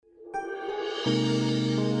Welcome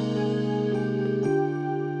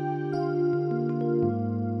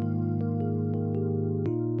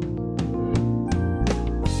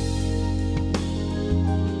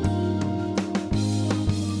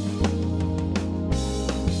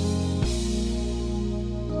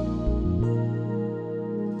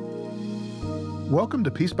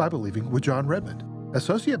to Peace by Believing with Jon Redmond,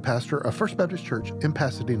 Associate Pastor of First Baptist Church in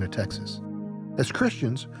Pasadena, Texas. As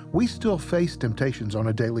Christians, we still face temptations on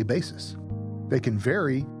a daily basis. They can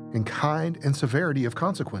vary in kind and severity of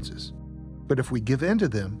consequences. But if we give in to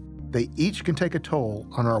them, they each can take a toll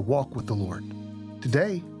on our walk with the Lord.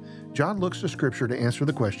 Today, Jon looks to Scripture to answer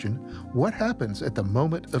the question, what happens at the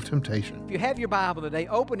moment of temptation? If you have your Bible today,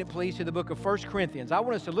 open it please to the book of 1 Corinthians. I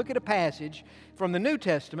want us to look at a passage from the New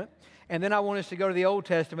Testament, and then I want us to go to the Old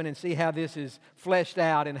Testament and see how this is fleshed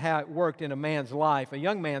out and how it worked in a man's life, a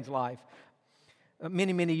young man's life,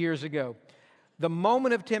 many, many years ago. The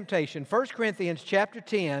moment of temptation, 1 Corinthians chapter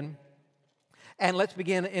 10, and let's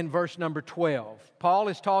begin in verse number 12. Paul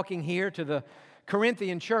is talking here to the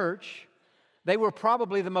Corinthian church. They were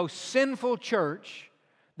probably the most sinful church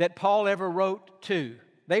that Paul ever wrote to.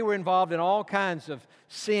 They were involved in all kinds of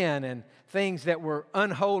sin and things that were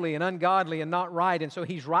unholy and ungodly and not right. And so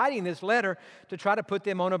he's writing this letter to try to put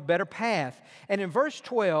them on a better path. And in verse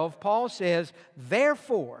 12, Paul says,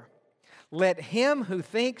 "Therefore, let him who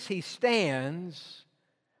thinks he stands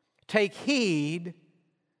take heed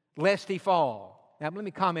lest he fall." Now, let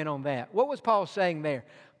me comment on that. What was Paul saying there?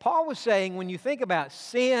 Paul was saying when you think about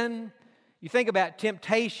sin, you think about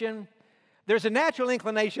temptation, there's a natural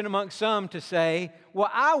inclination amongst some to say, well,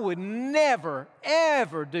 I would never,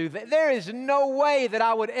 ever do that. There is no way that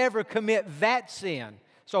I would ever commit that sin.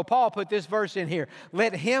 So Paul put this verse in here.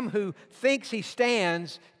 Let him who thinks he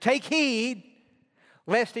stands take heed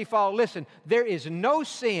lest he fall. Listen, there is no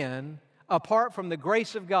sin apart from the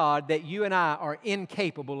grace of God that you and I are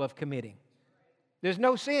incapable of committing. There's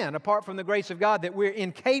no sin apart from the grace of God that we're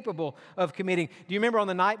incapable of committing. Do you remember on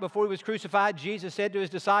the night before he was crucified, Jesus said to his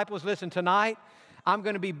disciples, listen, tonight I'm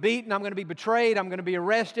going to be beaten, I'm going to be betrayed, I'm going to be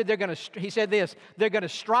arrested. He said this, they're going to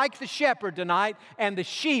strike the shepherd tonight and the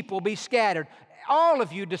sheep will be scattered. All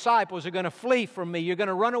of you disciples are going to flee from me. You're going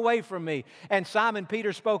to run away from me. And Simon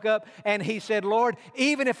Peter spoke up and he said, Lord,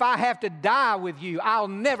 even if I have to die with you, I'll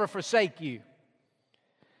never forsake you.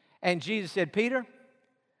 And Jesus said, Peter,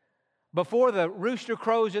 before the rooster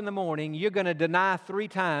crows in the morning, you're going to deny 3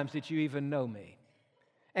 times that you even know me.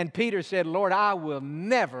 And Peter said, Lord, I will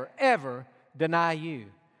never, ever deny you.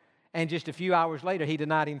 And just a few hours later, he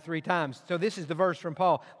denied him 3 times. So this is the verse from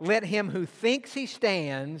Paul. Let him who thinks he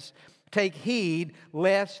stands take heed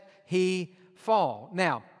lest he fall.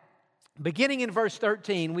 Now, beginning in verse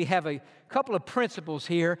 13, we have a couple of principles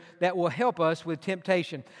here that will help us with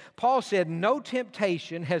temptation. Paul said, no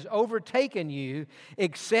temptation has overtaken you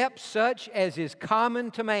except such as is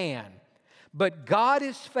common to man. But God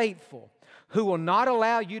is faithful, who will not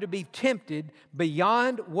allow you to be tempted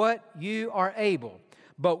beyond what you are able.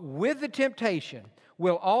 But with the temptation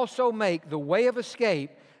will also make the way of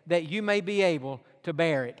escape that you may be able to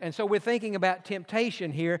bear it. And so we're thinking about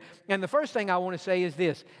temptation here. And the first thing I want to say is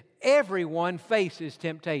this. Everyone faces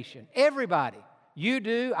temptation. Everybody. You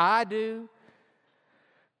do, I do,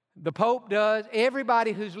 the Pope does.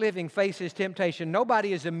 Everybody who's living faces temptation.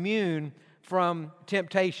 Nobody is immune from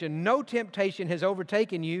temptation. No temptation has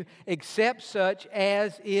overtaken you except such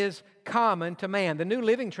as is common to man. The New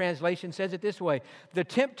Living Translation says it this way. The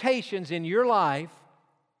temptations in your life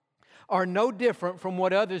are no different from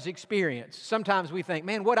what others experience. Sometimes we think,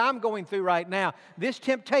 man, what I'm going through right now, this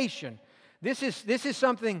temptation, this is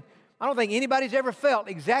something I don't think anybody's ever felt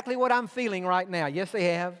exactly what I'm feeling right now. Yes,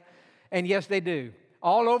 they have, and yes, they do.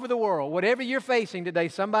 All over the world, whatever you're facing today,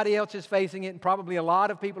 somebody else is facing it, and probably a lot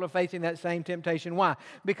of people are facing that same temptation. Why?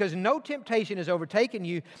 Because no temptation has overtaken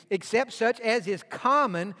you except such as is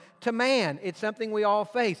common to man. It's something we all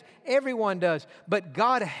face. Everyone does. But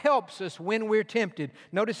God helps us when we're tempted.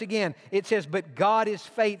 Notice again, it says, but God is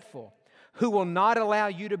faithful, who will not allow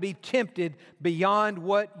you to be tempted beyond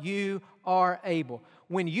what you are able.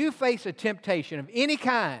 When you face a temptation of any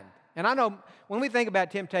kind, and I know when we think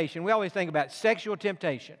about temptation, we always think about sexual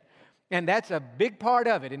temptation. And that's a big part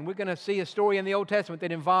of it. And we're going to see a story in the Old Testament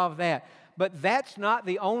that involves that. But that's not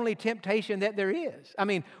the only temptation that there is. I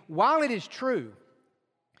mean, while it is true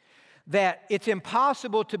that it's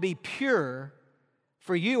impossible to be pure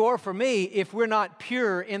for you or for me if we're not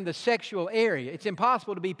pure in the sexual area. It's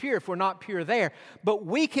impossible to be pure if we're not pure there. But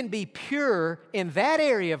we can be pure in that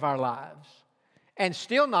area of our lives and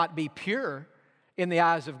still not be pure in the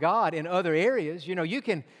eyes of God in other areas. You know, you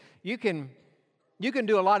can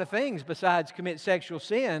do a lot of things besides commit sexual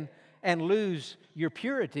sin and lose your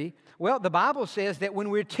purity. Well, the Bible says that when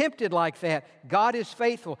we're tempted like that, God is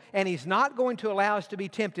faithful, and He's not going to allow us to be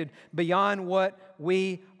tempted beyond what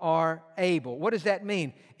we are able. What does that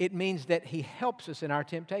mean? It means that He helps us in our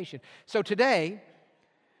temptation. So today,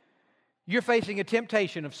 you're facing a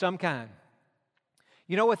temptation of some kind.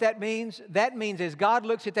 You know what that means? That means as God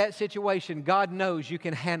looks at that situation, God knows you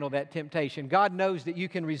can handle that temptation. God knows that you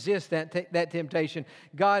can resist that temptation.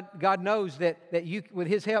 God knows that you, with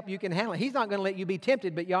His help, you can handle it. He's not going to let you be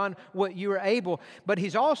tempted beyond what you are able, but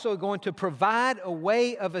He's also going to provide a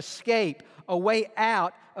way of escape, a way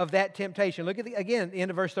out of that temptation. Look at again, the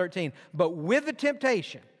end of verse 13. But with the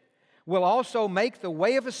temptation will also make the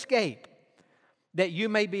way of escape that you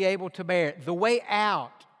may be able to bear it. The way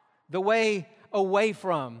out, the way away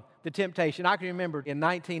from the temptation. I can remember in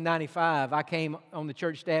 1995, I came on the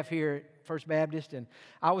church staff here at First Baptist, and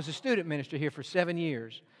I was a student minister here for 7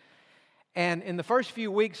 years. And in the first few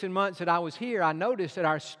weeks and months that I was here, I noticed that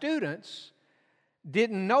our students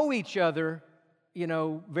didn't know each other,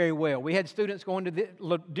 very well. We had students going to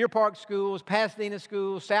the Deer Park schools, Pasadena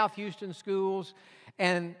schools, South Houston schools,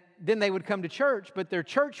 and then they would come to church, but their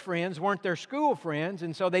church friends weren't their school friends,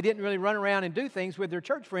 and so they didn't really run around and do things with their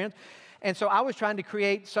church friends. And so I was trying to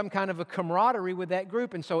create some kind of a camaraderie with that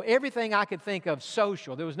group. And so everything I could think of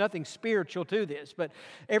social, there was nothing spiritual to this, but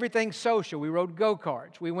everything social. We rode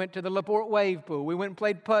go-karts. We went to the LaPorte Wave Pool. We went and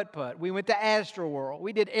played putt-putt. We went to Astroworld.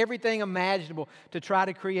 We did everything imaginable to try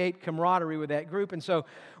to create camaraderie with that group. And so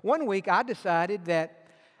one week I decided that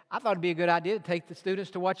I thought it'd be a good idea to take the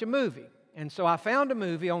students to watch a movie. And so I found a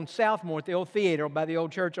movie on Southmore at the old theater by the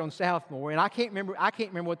old church on Southmore, and I can't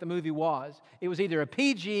remember what the movie was. It was either a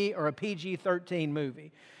PG or a PG-13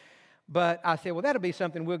 movie. But I said, well, that'll be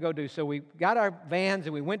something we'll go do. So we got our vans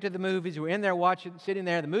and we went to the movies. We were in there watching, sitting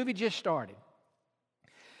there. The movie just started.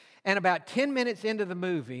 And about 10 minutes into the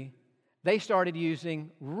movie, they started using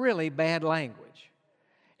really bad language.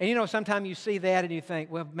 And sometimes you see that and you think,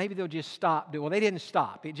 well, maybe they'll just stop. Well, they didn't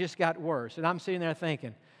stop. It just got worse. And I'm sitting there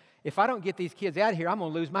thinking, if I don't get these kids out of here, I'm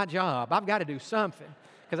going to lose my job. I've got to do something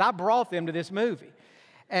because I brought them to this movie.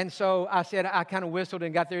 And so I kind of whistled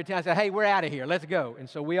and got their attention. I said, hey, we're out of here. Let's go. And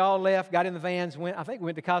so we all left, got in the vans, I think we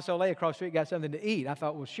went to Casa Ole across the street, got something to eat. I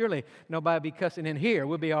thought, well, surely nobody will be cussing in here.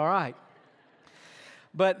 We'll be all right.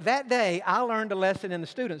 But that day, I learned a lesson and the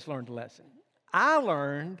students learned a lesson. I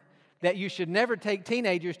learned that you should never take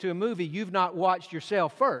teenagers to a movie you've not watched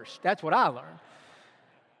yourself first. That's what I learned.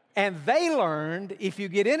 And they learned if you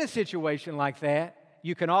get in a situation like that,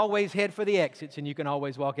 you can always head for the exits and you can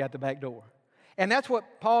always walk out the back door. And that's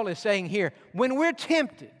what Paul is saying here. When we're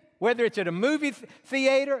tempted, whether it's at a movie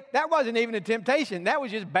theater, that wasn't even a temptation. That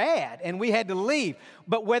was just bad, and we had to leave.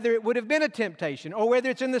 But whether it would have been a temptation or whether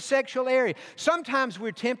it's in the sexual area, sometimes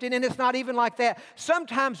we're tempted, and it's not even like that.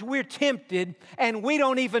 Sometimes we're tempted, and we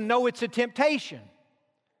don't even know it's a temptation.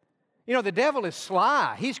 The devil is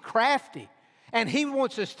sly. He's crafty. And he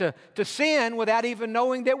wants us to sin without even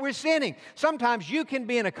knowing that we're sinning. Sometimes you can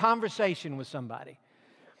be in a conversation with somebody,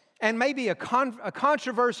 and maybe a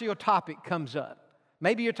controversial topic comes up.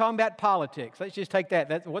 Maybe you're talking about politics. Let's just take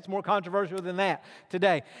that. What's more controversial than that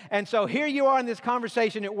today? And so here you are in this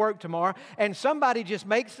conversation at work tomorrow, and somebody just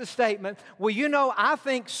makes the statement, well, I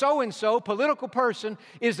think so-and-so political person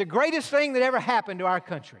is the greatest thing that ever happened to our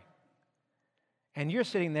country. And you're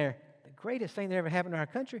sitting there, greatest thing that ever happened to our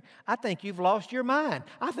country? I think you've lost your mind.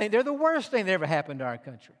 I think they're the worst thing that ever happened to our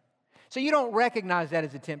country. So you don't recognize that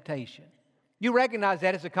as a temptation. You recognize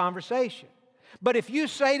that as a conversation. But if you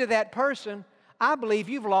say to that person, I believe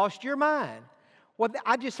you've lost your mind, well,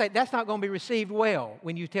 I just say that's not going to be received well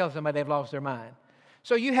when you tell somebody they've lost their mind.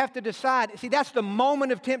 So you have to decide. See, that's the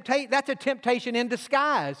moment of temptation. That's a temptation in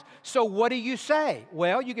disguise. So what do you say?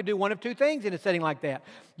 Well, you can do one of two things in a setting like that.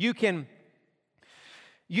 You can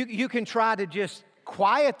try to just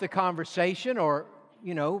quiet the conversation or,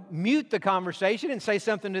 mute the conversation and say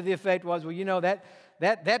something to the effect was, well,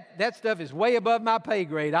 that stuff is way above my pay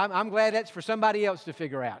grade. I'm glad that's for somebody else to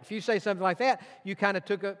figure out. If you say something like that, you kind of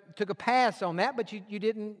took a pass on that, but you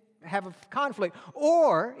didn't have a conflict.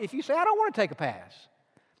 Or if you say, I don't want to take a pass.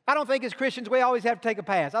 I don't think as Christians we always have to take a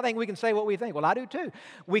pass. I think we can say what we think. Well, I do too.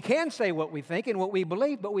 We can say what we think and what we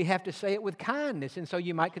believe, but we have to say it with kindness. And so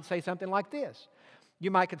you could say something like this. You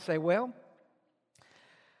could say, well,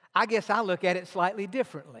 I guess I look at it slightly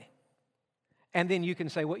differently. And then you can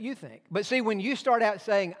say what you think. But see, when you start out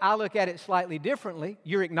saying, I look at it slightly differently,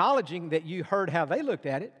 you're acknowledging that you heard how they looked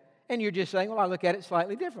at it, and you're just saying, well, I look at it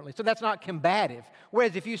slightly differently. So that's not combative.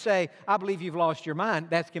 Whereas if you say, I believe you've lost your mind,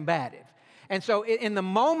 that's combative. And so in the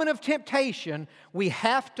moment of temptation, we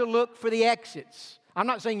have to look for the exits. I'm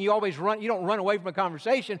not saying you don't run away from a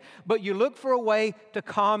conversation, but you look for a way to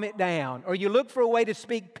calm it down, or you look for a way to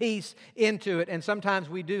speak peace into it. And sometimes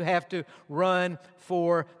we do have to run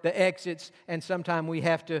for the exits, and sometimes we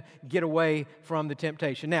have to get away from the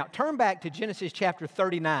temptation. Now, turn back to Genesis chapter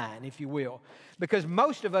 39, if you will, because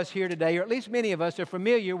most of us here today, or at least many of us, are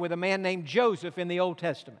familiar with a man named Joseph in the Old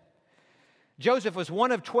Testament. Joseph was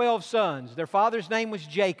one of 12 sons. Their father's name was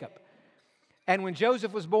Jacob. And when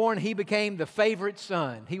Joseph was born, he became the favorite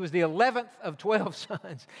son. He was the 11th of 12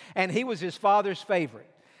 sons, and he was his father's favorite.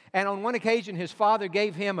 And on one occasion, his father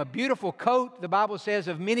gave him a beautiful coat, the Bible says,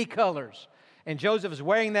 of many colors. And Joseph was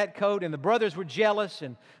wearing that coat, and the brothers were jealous,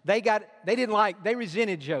 and they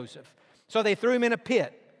resented Joseph. So they threw him in a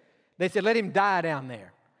pit. They said, let him die down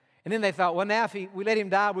there. And then they thought, well, now if we let him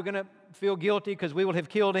die, we're going to feel guilty because we will have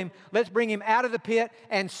killed him. Let's bring him out of the pit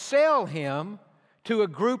and sell him to a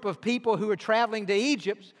group of people who are traveling to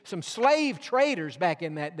Egypt, some slave traders back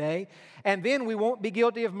in that day, and then we won't be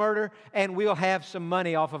guilty of murder, and we'll have some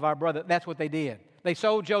money off of our brother. That's what they did. They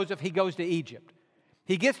sold Joseph. He goes to Egypt.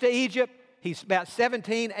 He gets to Egypt. He's about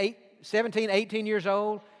 17, 18 years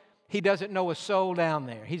old. He doesn't know a soul down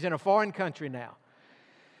there. He's in a foreign country now.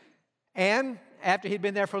 And after he'd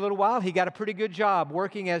been there for a little while, he got a pretty good job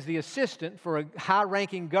working as the assistant for a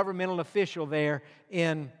high-ranking governmental official there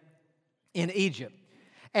in Egypt.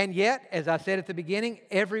 And yet, as I said at the beginning,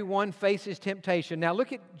 everyone faces temptation. Now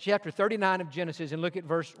look at chapter 39 of Genesis and look at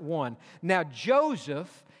verse 1. Now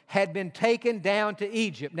Joseph had been taken down to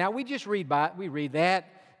Egypt. Now we read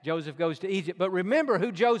that. Joseph goes to Egypt. But remember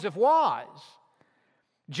who Joseph was.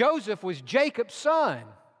 Joseph was Jacob's son.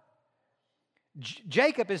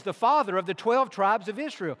 Jacob is the father of the 12 tribes of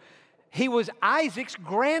Israel. He was Isaac's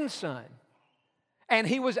grandson. And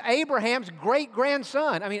he was Abraham's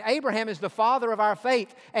great-grandson. I mean, Abraham is the father of our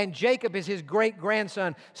faith, and Jacob is his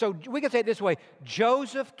great-grandson. So we can say it this way: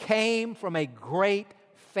 Joseph came from a great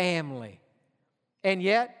family. And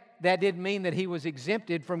yet, that didn't mean that he was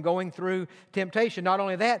exempted from going through temptation. Not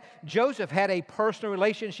only that, Joseph had a personal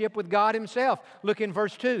relationship with God himself. Look in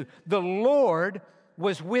verse 2. The Lord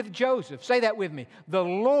was with Joseph. Say that with me. The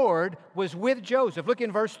Lord was with Joseph. Look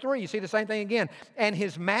in verse 3. You see the same thing again. And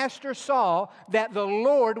his master saw that the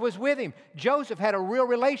Lord was with him. Joseph had a real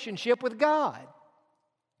relationship with God.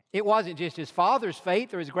 It wasn't just his father's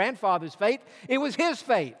faith or his grandfather's faith. It was his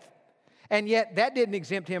faith. And yet that didn't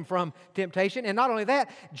exempt him from temptation. And not only that,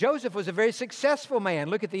 Joseph was a very successful man.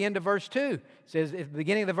 Look at the end of verse 2. It says at the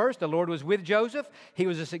beginning of the verse, the Lord was with Joseph. He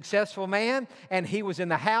was a successful man, and he was in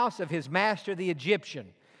the house of his master, the Egyptian.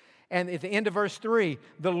 And at the end of verse 3,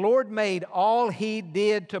 the Lord made all he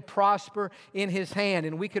did to prosper in his hand.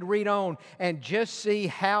 And we could read on and just see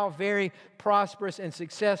how very prosperous and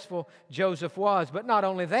successful Joseph was. But not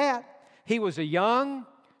only that, he was a young,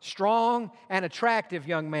 strong, and attractive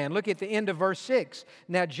young man. Look at the end of verse 6.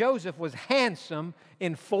 Now Joseph was handsome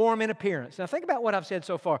in form and appearance. Now think about what I've said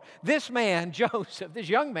so far. This man, Joseph, this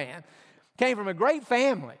young man, came from a great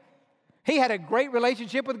family. He had a great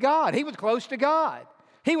relationship with God. He was close to God.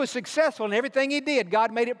 He was successful in everything he did.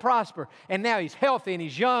 God made it prosper. And now he's healthy and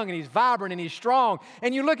he's young and he's vibrant and he's strong.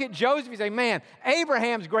 And you look at Joseph, you say, man,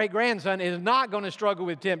 Abraham's great-grandson is not going to struggle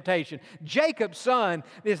with temptation. Jacob's son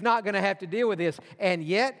is not going to have to deal with this. And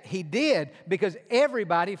yet he did, because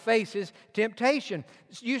everybody faces temptation.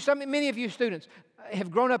 Many of you students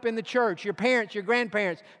have grown up in the church. Your parents, your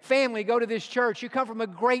grandparents, family go to this church. You come from a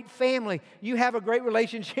great family. You have a great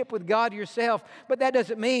relationship with God yourself. But that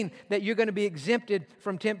doesn't mean that you're going to be exempted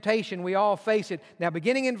from temptation. We all face it. Now,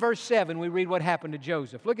 beginning in verse 7, we read what happened to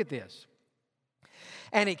Joseph. Look at this.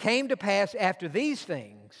 And it came to pass after these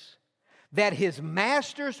things that his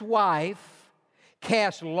master's wife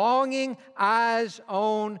cast longing eyes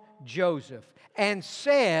on Joseph and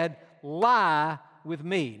said, lie with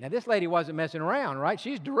me. Now, this lady wasn't messing around, right?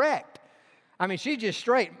 She's direct. I mean, she's just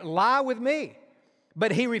straight. Lie with me.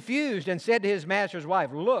 But he refused and said to his master's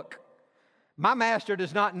wife, look, my master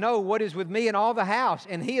does not know what is with me in all the house,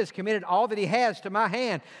 and he has committed all that he has to my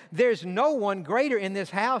hand. There's no one greater in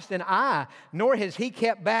this house than I, nor has he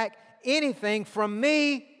kept back anything from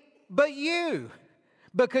me but you,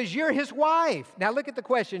 because you're his wife. Now, look at the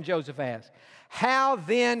question Joseph asked. How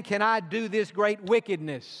then can I do this great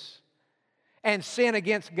wickedness and sin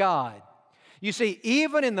against God? You see,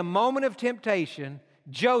 even in the moment of temptation,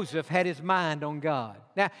 Joseph had his mind on God.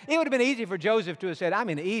 Now, it would have been easy for Joseph to have said, I'm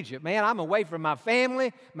in Egypt, man. I'm away from my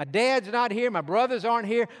family. My dad's not here. My brothers aren't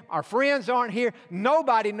here. Our friends aren't here.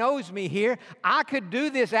 Nobody knows me here. I could do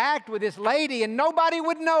this act with this lady and nobody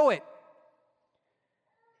would know it.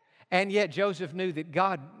 And yet Joseph knew that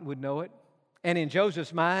God would know it. And in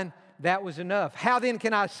Joseph's mind, that was enough. How then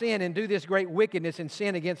can I sin and do this great wickedness and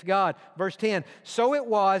sin against God? Verse 10, so it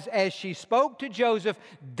was as she spoke to Joseph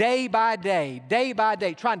day by day,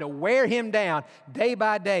 trying to wear him down day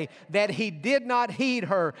by day, that he did not heed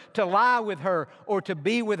her to lie with her or to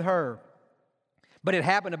be with her. But it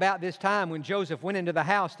happened about this time when Joseph went into the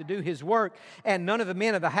house to do his work, and none of the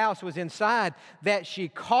men of the house was inside, that she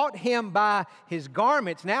caught him by his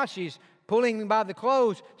garments. Now she's pulling him by the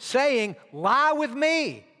clothes, saying, lie with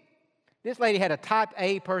me. This lady had a type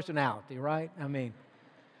A personality, right? I mean,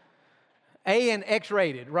 A and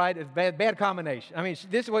X-rated, right? It's bad combination. I mean,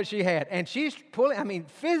 this is what she had. And she's pulling,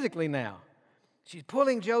 physically now, she's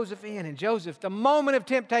pulling Joseph in. And Joseph, the moment of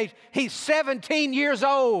temptation, he's 17 years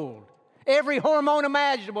old. Every hormone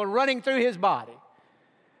imaginable running through his body.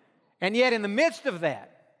 And yet in the midst of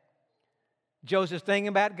that, Joseph's thinking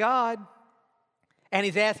about God. And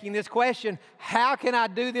he's asking this question, how can I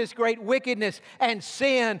do this great wickedness and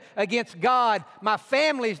sin against God? My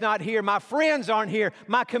family's not here. My friends aren't here.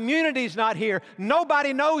 My community's not here.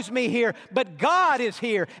 Nobody knows me here, but God is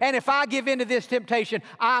here. And if I give in to this temptation,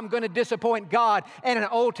 I'm going to disappoint God. And in an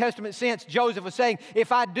Old Testament sense, Joseph was saying,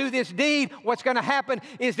 if I do this deed, what's going to happen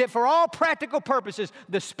is that for all practical purposes,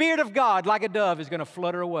 the Spirit of God, like a dove, is going to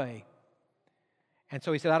flutter away. And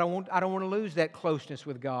so he said, I don't want to lose that closeness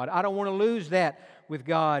with God. I don't want to lose that with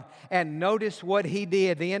God. And notice what he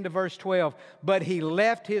did, the end of verse 12. But he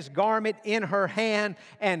left his garment in her hand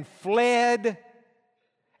and fled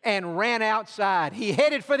and ran outside. He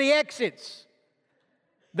headed for the exits.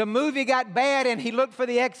 The movie got bad and he looked for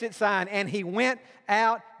the exit sign and he went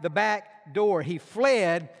out the back door. He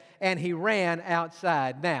fled and he ran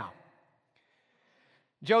outside. Now,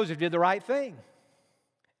 Joseph did the right thing.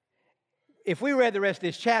 If we read the rest of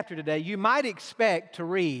this chapter today, you might expect to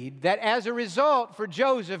read that as a result for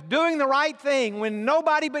Joseph doing the right thing when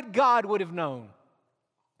nobody but God would have known.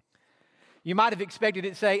 You might have expected it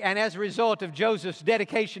to say, and as a result of Joseph's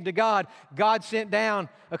dedication to God, God sent down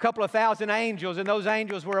a couple of thousand angels, and those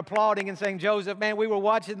angels were applauding and saying, Joseph, man, we were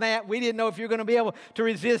watching that. We didn't know if you were going to be able to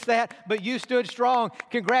resist that, but you stood strong.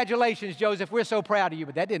 Congratulations, Joseph. We're so proud of you.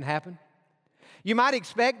 But that didn't happen. You might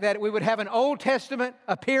expect that we would have an Old Testament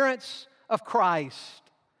appearance of Christ,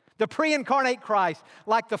 the pre-incarnate Christ,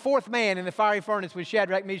 like the fourth man in the fiery furnace with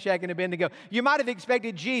Shadrach, Meshach, and Abednego. You might have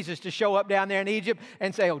expected Jesus to show up down there in Egypt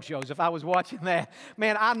and say, oh, Joseph, I was watching that.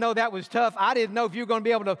 Man, I know that was tough. I didn't know if you were going to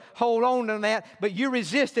be able to hold on to that, but you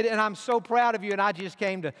resisted it, and I'm so proud of you, and I just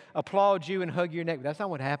came to applaud you and hug your neck. But that's not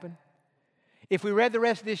what happened. If we read the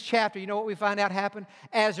rest of this chapter, you know what we find out happened?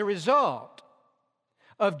 As a result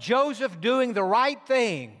of Joseph doing the right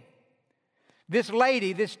thing, this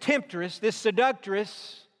lady, this temptress, this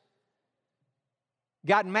seductress,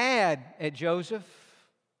 got mad at Joseph.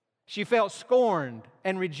 She felt scorned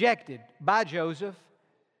and rejected by Joseph.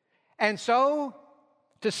 And so,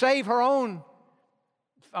 to save her own,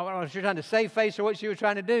 I don't know if she was trying to save face or what she was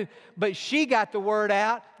trying to do, but she got the word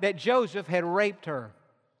out that Joseph had raped her.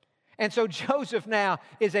 And so Joseph now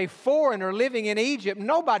is a foreigner living in Egypt.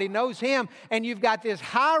 Nobody knows him. And you've got this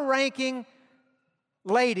high-ranking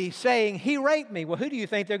lady saying, he raped me. Well, who do you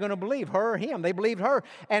think they're going to believe, her or him? They believed her.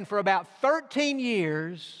 And for about 13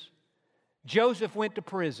 years, Joseph went to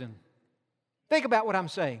prison. Think about what I'm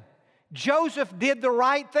saying. Joseph did the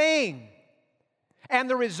right thing. And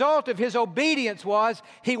the result of his obedience was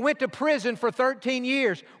he went to prison for 13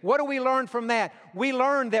 years. What do we learn from that? We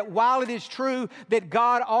learn that while it is true that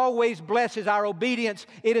God always blesses our obedience,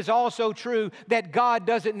 it is also true that God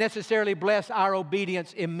doesn't necessarily bless our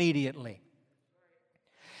obedience immediately.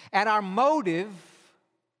 And our motive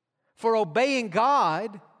for obeying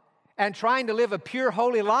God and trying to live a pure,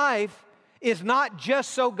 holy life is not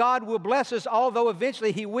just so God will bless us, although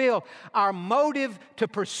eventually He will. Our motive to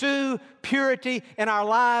pursue purity in our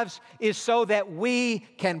lives is so that we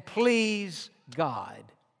can please God.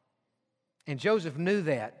 And Joseph knew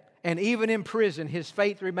that. And even in prison, his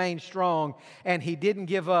faith remained strong, and he didn't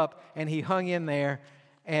give up, and he hung in there,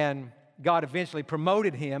 and God eventually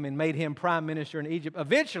promoted him and made him prime minister in Egypt.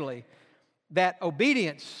 Eventually, that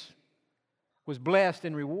obedience was blessed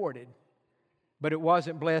and rewarded, but it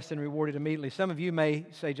wasn't blessed and rewarded immediately. Some of you may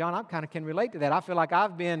say, John, I kind of can relate to that. I feel like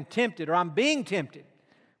I've been tempted, or I'm being tempted,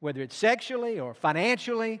 whether it's sexually or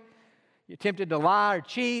financially. You're tempted to lie or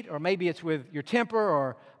cheat, or maybe it's with your temper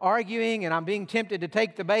or arguing, and I'm being tempted to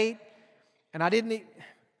take the bait, and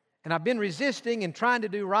I've been resisting and trying to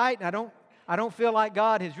do right, and I don't feel like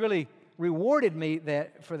God has really rewarded me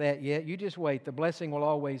for that yet. You just wait. The blessing will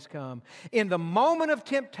always come. In the moment of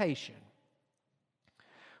temptation,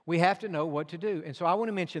 we have to know what to do. And so I want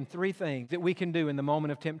to mention three things that we can do in the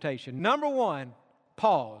moment of temptation. Number one,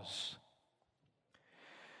 pause.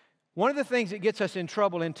 One of the things that gets us in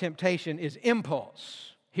trouble in temptation is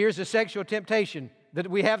impulse. Here's a sexual temptation that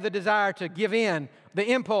we have the desire to give in. The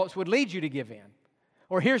impulse would lead you to give in.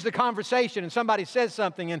 Or here's the conversation and somebody says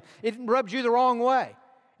something and it rubs you the wrong way.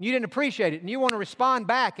 You didn't appreciate it and you want to respond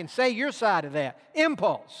back and say your side of that.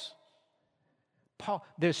 Impulse.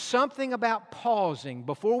 There's something about pausing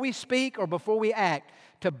before we speak or before we act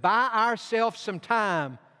to buy ourselves some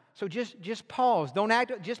time. So just pause. Don't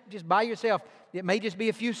act, just buy yourself. It may just be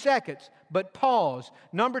a few seconds, but pause.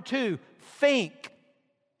 Number 2, think.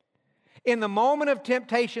 In the moment of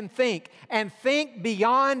temptation, think. And think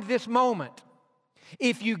beyond this moment.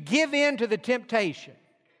 If you give in to the temptation,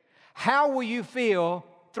 how will you feel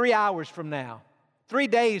 3 hours from now, 3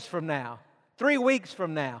 days from now, 3 weeks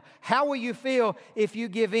from now? How will you feel if you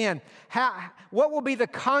give in? What will be the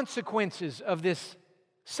consequences of this,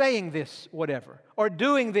 saying this, whatever, or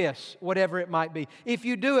doing this, whatever it might be? If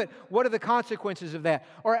you do it, what are the consequences of that?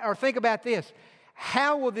 Or think about this.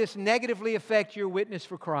 How will this negatively affect your witness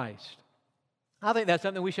for Christ? I think that's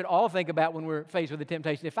something we should all think about when we're faced with a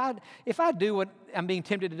temptation. If I do what I'm being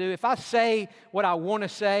tempted to do, if I say what I want to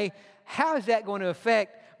say, how is that going to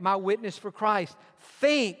affect my witness for Christ?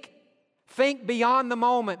 Think beyond the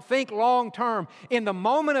moment. Think long term. In the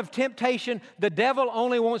moment of temptation, the devil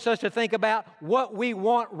only wants us to think about what we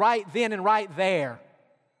want right then and right there.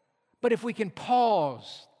 But if we can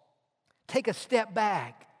pause, take a step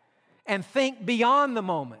back, and think beyond the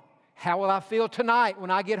moment. How will I feel tonight when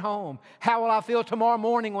I get home? How will I feel tomorrow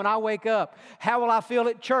morning when I wake up? How will I feel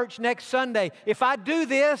at church next Sunday? If I do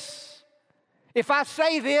this, if I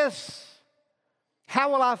say this,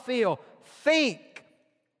 how will I feel? Think.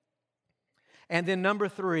 And then number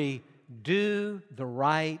 3, do the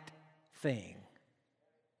right thing.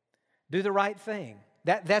 Do the right thing.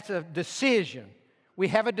 That's a decision. We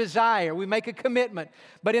have a desire. We make a commitment.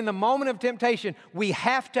 But in the moment of temptation, we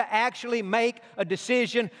have to actually make a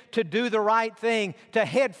decision to do the right thing, to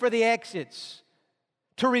head for the exits,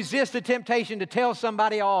 to resist the temptation to tell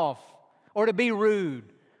somebody off, or to be rude,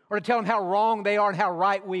 or to tell them how wrong they are and how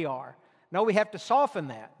right we are. No, we have to soften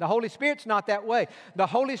that. The Holy Spirit's not that way. The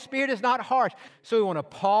Holy Spirit is not harsh. So we want to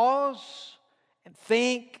pause and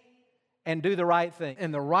think and do the right thing.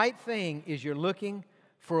 And the right thing is you're looking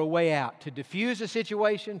for a way out, to diffuse a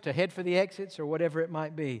situation, to head for the exits, or whatever it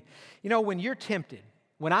might be. You know, when you're tempted,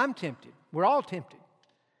 when I'm tempted, we're all tempted.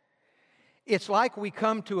 It's like we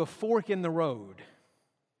come to a fork in the road,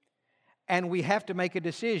 and we have to make a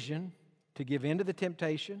decision to give in to the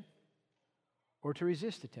temptation or to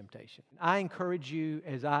resist the temptation. I encourage you,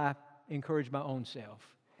 as I encourage my own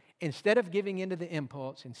self, instead of giving in to the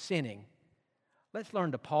impulse and sinning, let's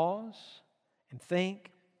learn to pause and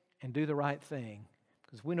think and do the right thing.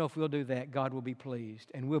 Because we know if we'll do that, God will be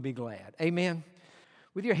pleased and we'll be glad. Amen?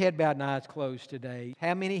 With your head bowed and eyes closed today,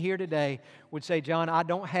 how many here today would say, John, I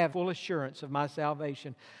don't have full assurance of my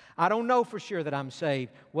salvation. I don't know for sure that I'm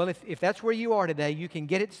saved. Well, if that's where you are today, you can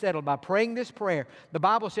get it settled by praying this prayer. The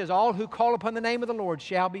Bible says, all who call upon the name of the Lord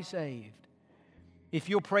shall be saved. If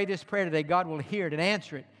you'll pray this prayer today, God will hear it and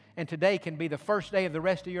answer it. And today can be the first day of the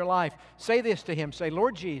rest of your life. Say this to Him. Say,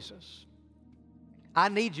 Lord Jesus, I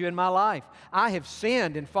need you in my life. I have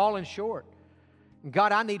sinned and fallen short.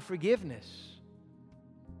 God, I need forgiveness.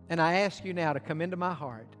 And I ask you now to come into my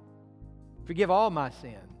heart, forgive all my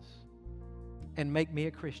sins, and make me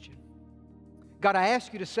a Christian. God, I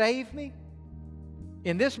ask you to save me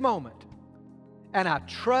in this moment, and I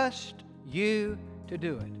trust you to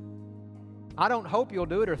do it. I don't hope you'll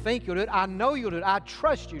do it or think you'll do it. I know you'll do it. I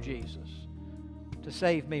trust you, Jesus, to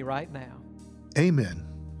save me right now. Amen.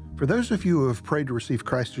 For those of you who have prayed to receive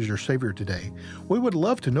Christ as your Savior today, we would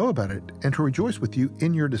love to know about it and to rejoice with you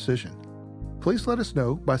in your decision. Please let us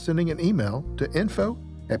know by sending an email to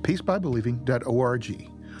info@peacebybelieving.org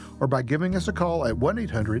or by giving us a call at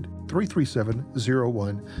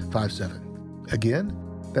 1-800-337-0157. Again,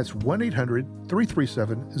 that's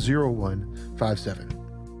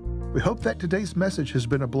 1-800-337-0157. We hope that today's message has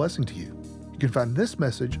been a blessing to you. You can find this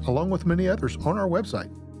message along with many others on our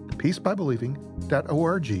website,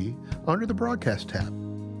 peacebybelieving.org, under the Broadcast tab.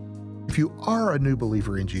 If you are a new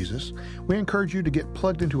believer in Jesus, we encourage you to get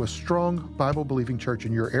plugged into a strong Bible-believing church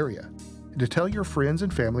in your area and to tell your friends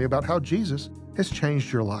and family about how Jesus has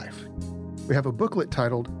changed your life. We have a booklet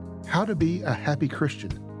titled, How to Be a Happy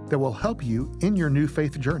Christian, that will help you in your new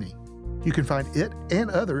faith journey. You can find it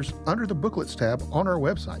and others under the Booklets tab on our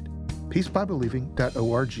website,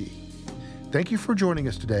 peacebybelieving.org. Thank you for joining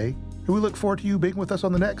us today, and we look forward to you being with us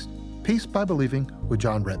on the next Peace by Believing with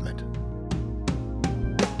Jon Redmond.